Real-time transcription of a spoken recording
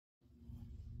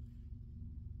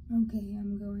Okay,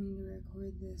 I'm going to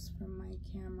record this from my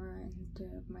camera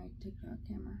instead of my TikTok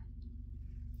camera.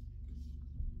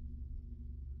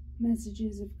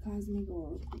 Messages of Cosmic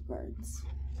Oracle cards.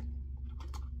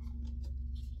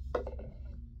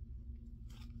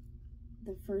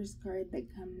 The first card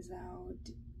that comes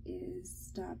out is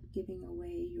Stop Giving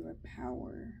Away Your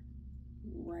Power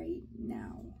Right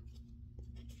Now.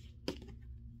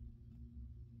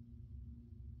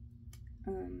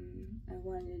 I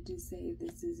wanted to say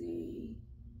this is a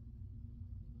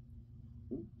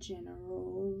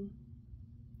general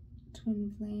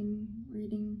twin flame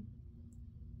reading.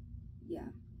 Yeah.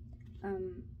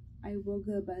 I will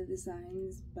go by the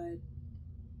signs, but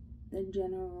the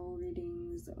general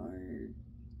readings are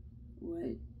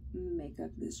what make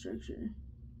up the structure.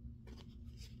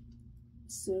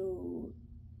 So,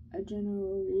 a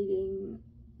general reading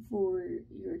for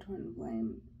your twin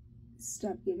flame.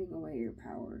 Stop giving away your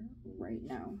power right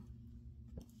now.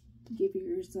 Give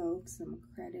yourself some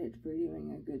credit for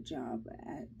doing a good job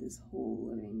at this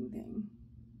whole living thing.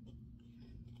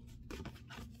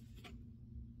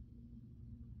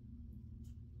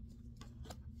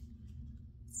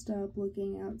 Stop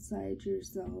looking outside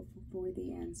yourself for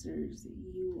the answers.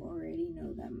 You already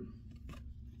know them.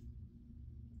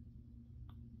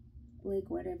 Like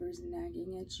whatever's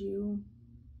nagging at you,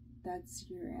 that's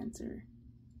your answer.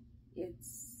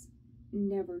 It's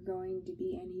never going to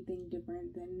be anything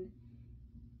different than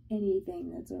anything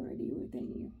that's already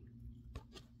within you.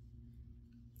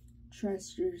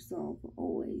 Trust yourself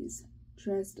always.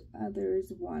 Trust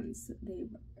others once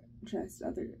they've...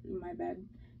 My bad.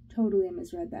 Totally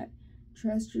misread that.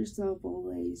 Trust yourself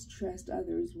always. Trust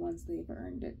others once they've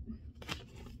earned it.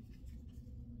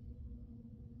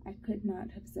 I could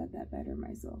not have said that better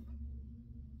myself.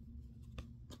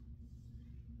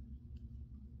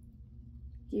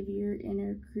 Give your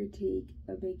inner critique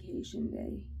a vacation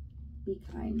day. Be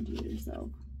kind to yourself.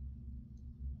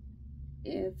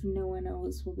 If no one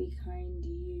else will be kind to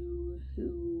you,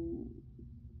 who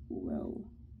will?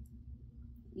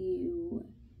 You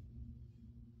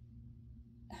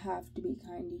have to be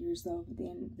kind to yourself at the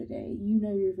end of the day. You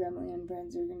know your family and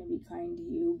friends are going to be kind to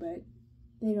you, but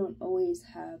they don't always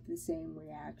have the same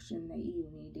reaction that you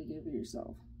need to give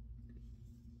yourself.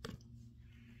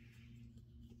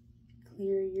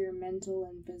 Clear your mental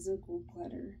and physical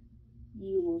clutter.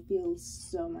 You will feel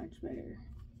so much better.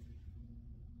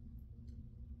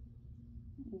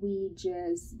 We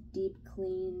just deep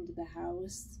cleaned the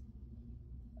house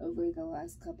over the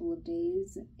last couple of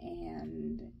days,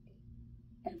 and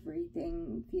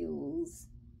everything feels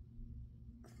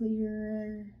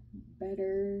clearer,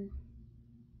 better.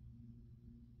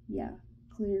 Yeah,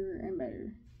 clearer and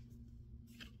better.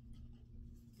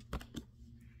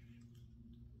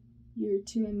 You're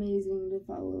too amazing to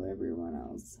follow everyone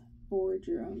else. Forge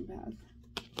your own path.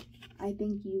 I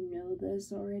think you know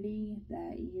this already,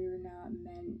 that you're not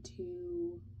meant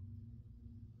to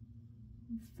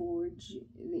forge,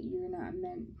 that you're not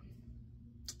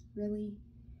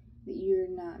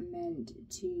meant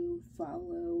to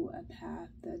follow a path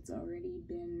that's already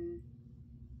been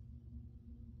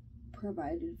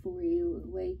provided for you.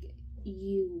 Like,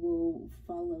 you will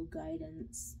follow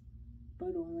guidance,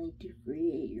 but only to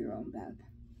create your own path.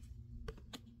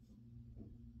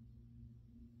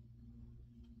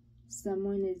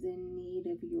 Someone is in need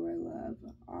of your love.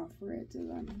 Offer it to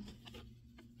them.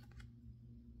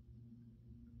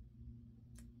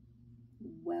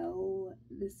 Well,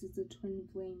 this is a twin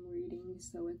flame reading,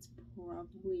 so it's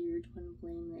probably your twin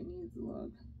flame that needs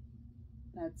love.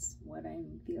 That's what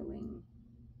I'm feeling.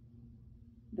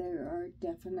 There are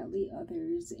definitely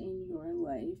others in your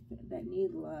life that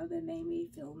need love, and they may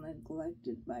feel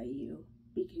neglected by you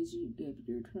because you give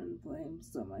your twin flame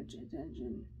so much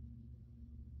attention.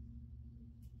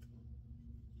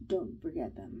 Don't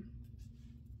forget them.